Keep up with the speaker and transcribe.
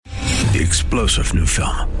The explosive new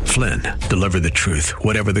film, Flynn, deliver the truth,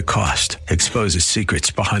 whatever the cost, exposes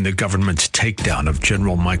secrets behind the government's takedown of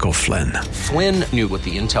General Michael Flynn. Flynn knew what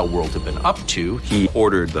the intel world had been up to. He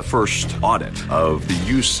ordered the first audit of the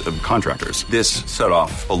use of contractors. This set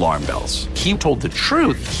off alarm bells. He told the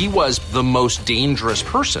truth. He was the most dangerous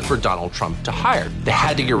person for Donald Trump to hire. They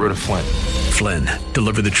had to get rid of Flynn. Flynn,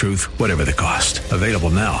 deliver the truth, whatever the cost. Available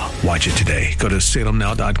now. Watch it today. Go to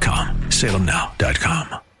salemnow.com.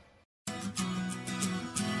 salemnow.com.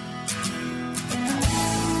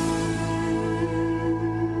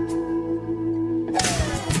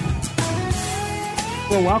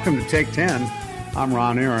 Well, welcome to Take 10. I'm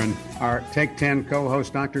Ron Aaron. Our Take 10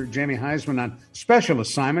 co-host, Dr. Jamie Heisman, on special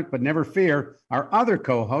assignment, but never fear. Our other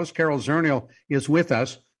co-host, Carol Zernial, is with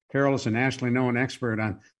us. Carol is a nationally known expert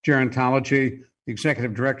on gerontology, the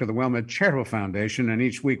executive director of the WellMed Charitable Foundation, and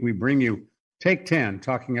each week we bring you Take 10,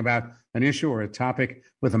 talking about an issue or a topic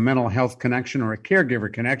with a mental health connection or a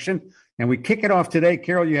caregiver connection. And we kick it off today.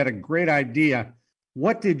 Carol, you had a great idea.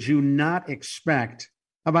 What did you not expect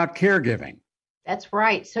about caregiving? That's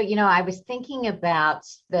right. So, I was thinking about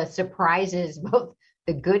the surprises, both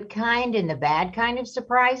the good kind and the bad kind of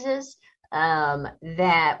surprises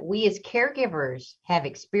that we as caregivers have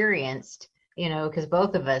experienced, because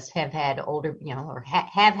both of us have had older, or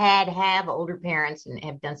have older parents and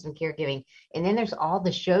have done some caregiving. And then there's all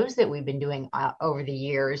the shows that we've been doing over the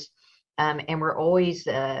years. And we're always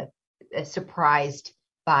surprised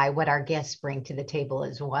by what our guests bring to the table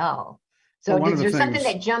as well. So is there something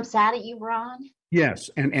that jumps out at you, Ron? Yes.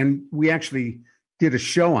 And we actually did a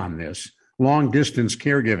show on this, long distance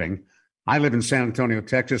caregiving. I live in San Antonio,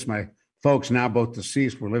 Texas. My folks, now both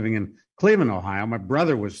deceased, were living in Cleveland, Ohio. My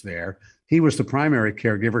brother was there. He was the primary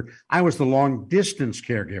caregiver. I was the long distance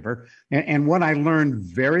caregiver. And what I learned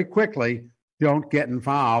very quickly, don't get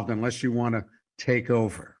involved unless you want to take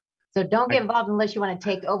over. So don't get involved unless you want to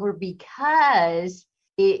take over, because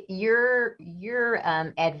your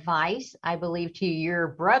advice, I believe, to your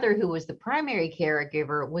brother, who was the primary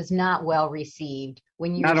caregiver, was not well received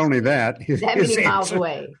when you not only that, 70 miles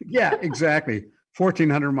away. Yeah, exactly.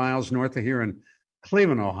 1,400 miles north of here in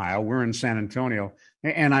Cleveland, Ohio. We're in San Antonio.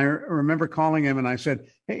 And I remember calling him and I said,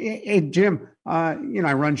 hey Jim, I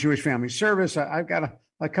run Jewish Family Service. I've got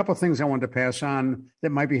a couple of things I wanted to pass on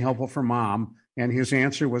that might be helpful for Mom. And his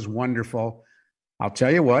answer was wonderful. I'll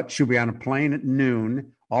tell you what, she'll be on a plane at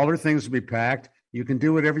noon. All her things will be packed. You can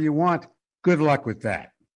do whatever you want. Good luck with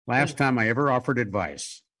that. Last time I ever offered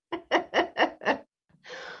advice.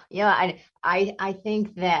 I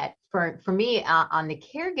think that for me on the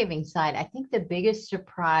caregiving side, I think the biggest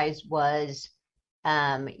surprise was,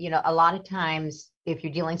 a lot of times if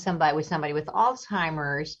you're dealing with somebody with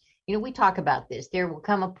Alzheimer's, we talk about this. There will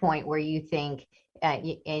come a point where you think, and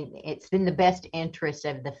it's in the best interest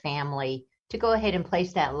of the family to go ahead and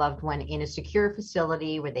place that loved one in a secure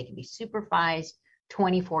facility where they can be supervised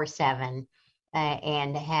 24/7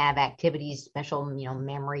 and have activities, special,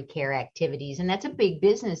 memory care activities. And that's a big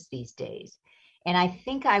business these days. And I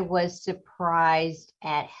think I was surprised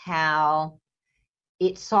at how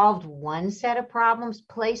it solved one set of problems.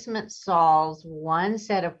 Placement solves one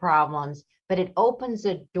set of problems, but it opens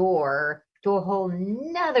a door to a whole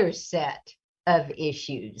nother set of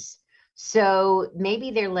issues. So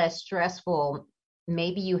maybe they're less stressful.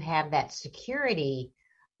 Maybe you have that security,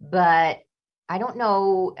 but I don't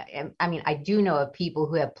know. I mean, I do know of people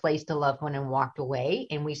who have placed a loved one and walked away.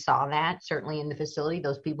 And we saw that certainly in the facility,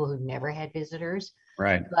 those people who never had visitors.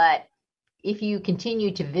 Right. But if you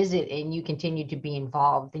continue to visit and you continue to be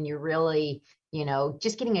involved, then you're really,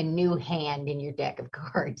 just getting a new hand in your deck of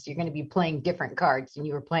cards. You're going to be playing different cards than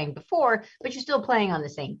you were playing before, but you're still playing on the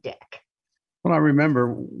same deck. Well, I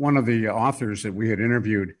remember one of the authors that we had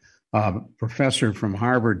interviewed, a professor from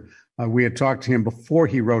Harvard. We had talked to him before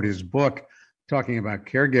he wrote his book, talking about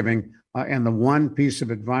caregiving. And the one piece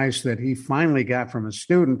of advice that he finally got from a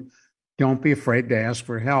student, don't be afraid to ask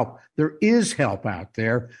for help. There is help out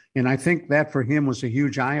there. And I think that for him was a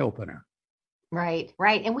huge eye-opener. Right.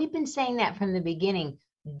 And we've been saying that from the beginning.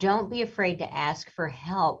 Don't be afraid to ask for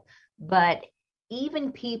help. But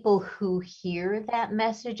even people who hear that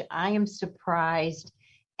message, I am surprised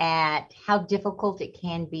at how difficult it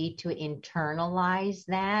can be to internalize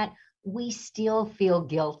that. We still feel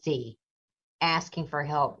guilty asking for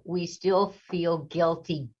help. We still feel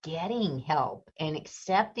guilty getting help and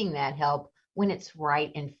accepting that help when it's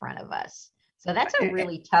right in front of us. So that's a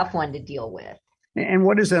really tough one to deal with. And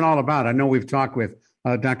what is that all about? I know we've talked with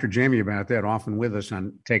Dr. Jamie about that, often with us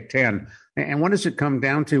on Take 10. And what does it come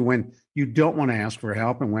down to when you don't want to ask for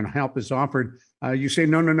help, and when help is offered, you say,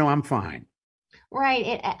 no, I'm fine? Right.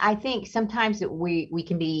 And I think sometimes that we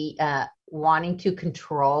can be wanting to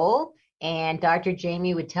control. And Dr.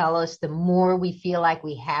 Jamie would tell us the more we feel like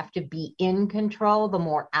we have to be in control, the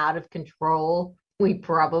more out of control we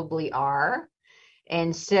probably are.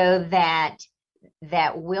 And so that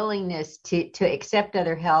willingness to accept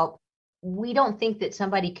other help, we don't think that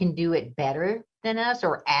somebody can do it better than us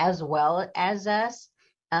or as well as us.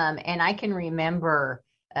 And I can remember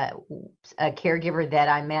a caregiver that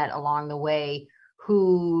I met along the way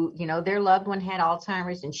who, their loved one had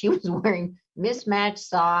Alzheimer's and she was wearing mismatched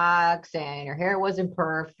socks and her hair wasn't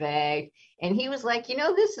perfect. And he was like,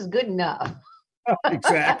 this is good enough.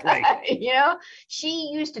 Exactly.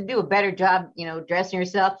 She used to do a better job, dressing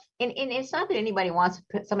herself. And it's not that anybody wants to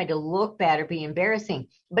put somebody to look bad or be embarrassing,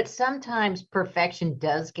 but sometimes perfection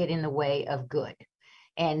does get in the way of good.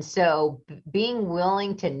 And so being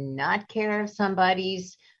willing to not care if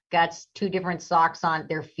somebody's got two different socks on,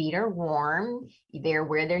 their feet are warm, they're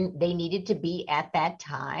where they needed to be at that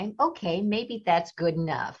time. Okay, maybe that's good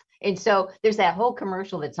enough. And so there's that whole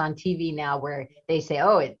commercial that's on TV now where they say,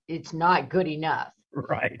 oh, it's not good enough.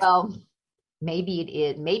 Right. Well, maybe it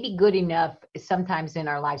is. Maybe good enough sometimes in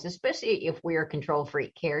our lives, especially if we're control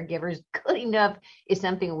freak caregivers, good enough is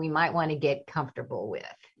something we might want to get comfortable with.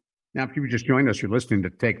 Now, if you just joined us, you're listening to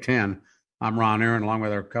Take 10. I'm Ron Aaron, along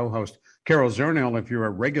with our co-host, Carol Zernial. If you're a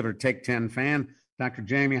regular Take 10 fan, Dr.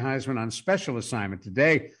 Jamie Heisman on special assignment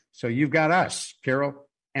today. So you've got us, Carol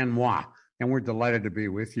and moi, and we're delighted to be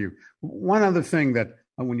with you. One other thing that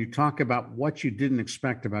when you talk about what you didn't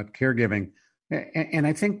expect about caregiving, and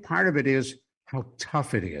I think part of it is how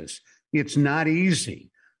tough it is. It's not easy.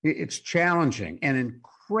 It's challenging and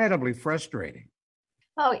incredibly frustrating.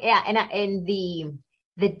 Oh, yeah. And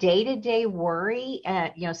the day-to-day worry,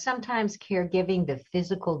 sometimes caregiving, the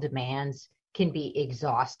physical demands can be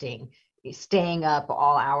exhausting. Staying up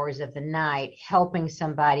all hours of the night, helping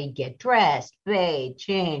somebody get dressed, bathe,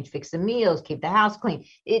 change, fix the meals, keep the house clean.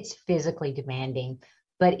 It's physically demanding,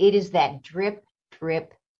 but it is that drip,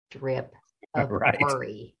 drip, drip of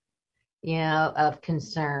worry, of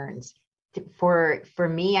concerns. For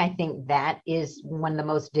me, I think that is one of the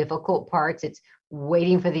most difficult parts. It's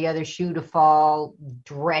waiting for the other shoe to fall,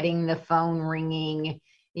 dreading the phone ringing.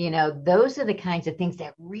 Those are the kinds of things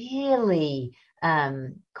that really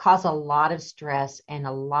cause a lot of stress and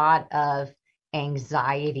a lot of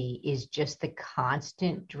anxiety, is just the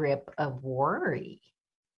constant drip of worry.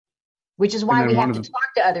 Which is why we have to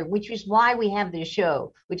talk to which is why we have this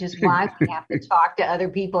show, which is why we have to talk to other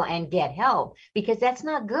people and get help, because that's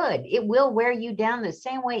not good. It will wear you down the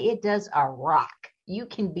same way it does a rock. You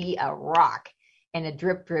can be a rock, and a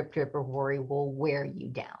drip, drip, drip of worry will wear you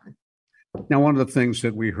down. Now, one of the things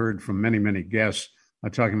that we heard from many, many guests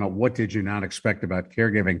talking about what did you not expect about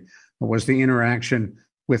caregiving was the interaction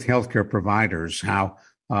with healthcare providers, how,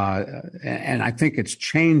 and I think it's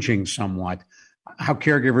changing somewhat, how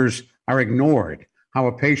caregivers are ignored, how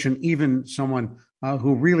a patient, even someone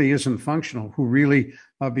who really isn't functional, who really,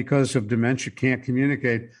 because of dementia, can't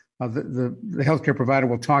communicate, the healthcare provider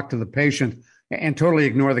will talk to the patient and totally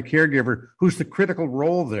ignore the caregiver, who's the critical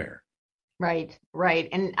role there. Right.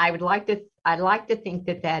 And I'd like to think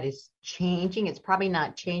that is changing. It's probably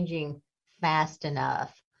not changing fast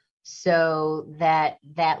enough. So that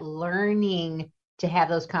learning to have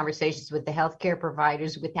those conversations with the healthcare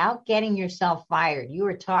providers without getting yourself fired. You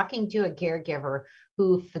are talking to a caregiver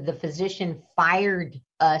who the physician fired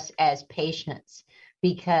us as patients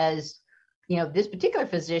because, this particular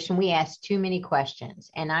physician, we asked too many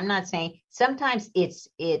questions. And I'm not saying, sometimes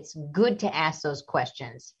it's good to ask those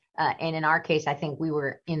questions. And in our case, I think we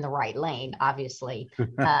were in the right lane, obviously.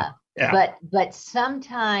 Yeah. But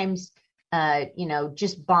sometimes,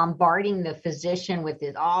 just bombarding the physician with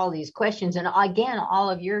all these questions and again, all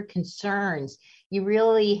of your concerns, you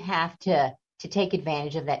really have to take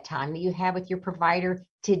advantage of that time that you have with your provider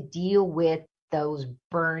to deal with those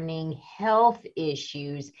burning health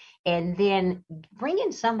issues, and then bring in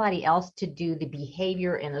somebody else to do the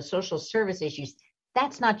behavior and the social service issues.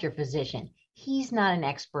 That's not your physician. He's not an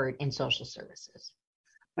expert in social services.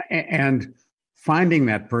 And finding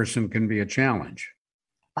that person can be a challenge.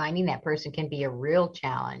 Finding that person can be a real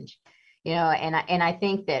challenge, and I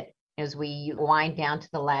think that as we wind down to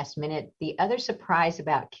the last minute, the other surprise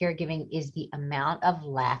about caregiving is the amount of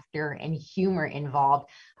laughter and humor involved.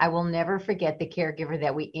 I will never forget the caregiver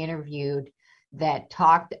that we interviewed that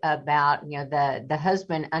talked about, the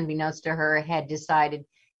husband, unbeknownst to her, had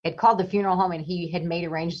called the funeral home and he had made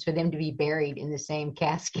arrangements for them to be buried in the same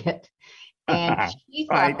casket. And she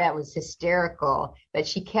thought that was hysterical, but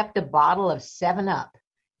she kept a bottle of 7-Up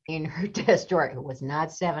in her desk drawer. It was not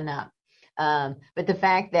 7-Up. But the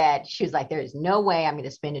fact that she was like, there is no way I'm going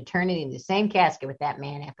to spend eternity in the same casket with that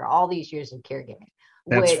man after all these years of caregiving.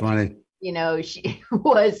 That's funny. You know, she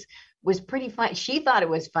was pretty fun. She thought it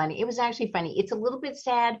was funny. It was actually funny. It's a little bit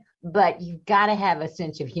sad, but you've got to have a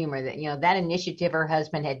sense of humor that, you know, that initiative her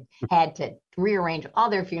husband had to rearrange all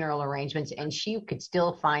their funeral arrangements, and she could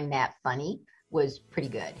still find that funny was pretty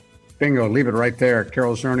good. Bingo. Leave it right there.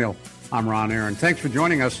 Carol Zernial. I'm Ron Aaron. Thanks for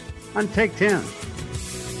joining us on Take 10.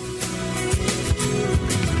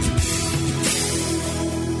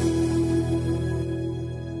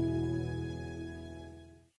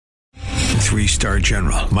 Three-star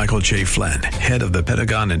General Michael J. Flynn, head of the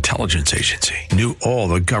Pentagon Intelligence Agency, knew all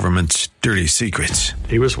the government's dirty secrets.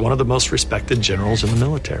 He was one of the most respected generals in the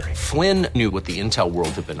military. Flynn knew what the intel world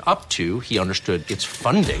had been up to. He understood its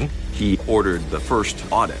funding. He ordered the first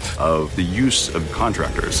audit of the use of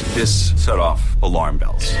contractors. This set off alarm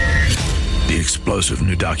bells. The explosive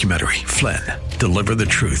new documentary, Flynn, Deliver the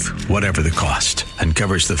Truth, Whatever the Cost,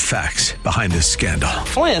 uncovers the facts behind this scandal.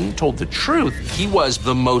 Flynn told the truth. He was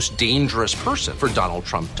the most dangerous person for Donald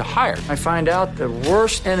Trump to hire. I find out the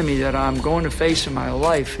worst enemy that I'm going to face in my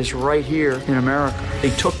life is right here in America. They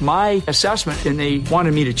took my assessment and they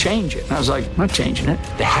wanted me to change it. And I was like, I'm not changing it.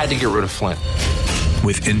 They had to get rid of Flynn.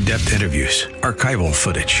 With in-depth interviews, archival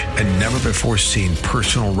footage, and never-before-seen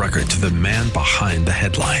personal records of the man behind the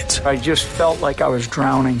headlines. I just felt like I was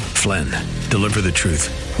drowning. Flynn, Deliver the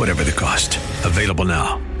Truth, Whatever the Cost. Available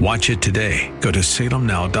now. Watch it today. Go to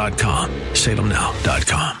salemnow.com.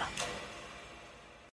 salemnow.com.